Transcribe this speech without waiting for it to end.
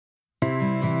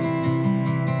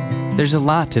There's a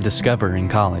lot to discover in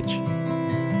college.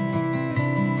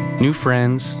 New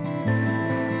friends,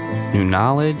 new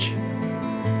knowledge,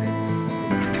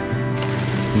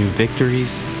 new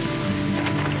victories,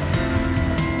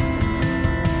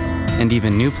 and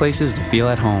even new places to feel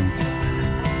at home.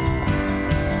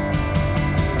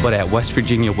 But at West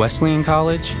Virginia Wesleyan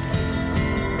College,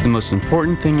 the most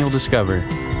important thing you'll discover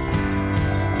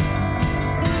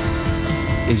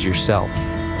is yourself.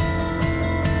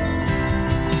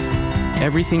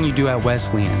 Everything you do at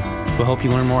Wesleyan will help you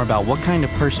learn more about what kind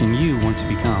of person you want to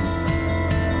become.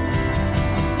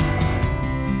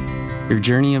 Your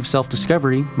journey of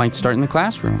self-discovery might start in the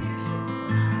classroom,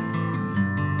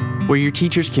 where your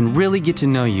teachers can really get to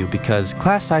know you because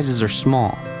class sizes are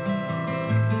small.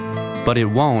 But it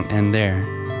won't end there.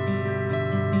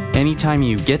 Anytime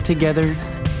you get together,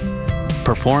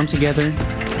 perform together,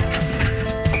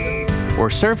 or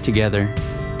serve together,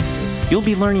 you'll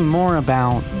be learning more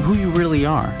about who you really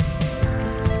are.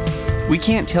 We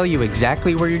can't tell you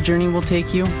exactly where your journey will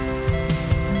take you,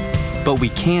 but we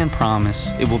can promise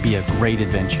it will be a great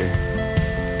adventure.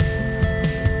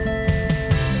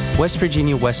 West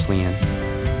Virginia Wesleyan.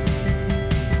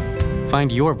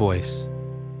 Find your voice.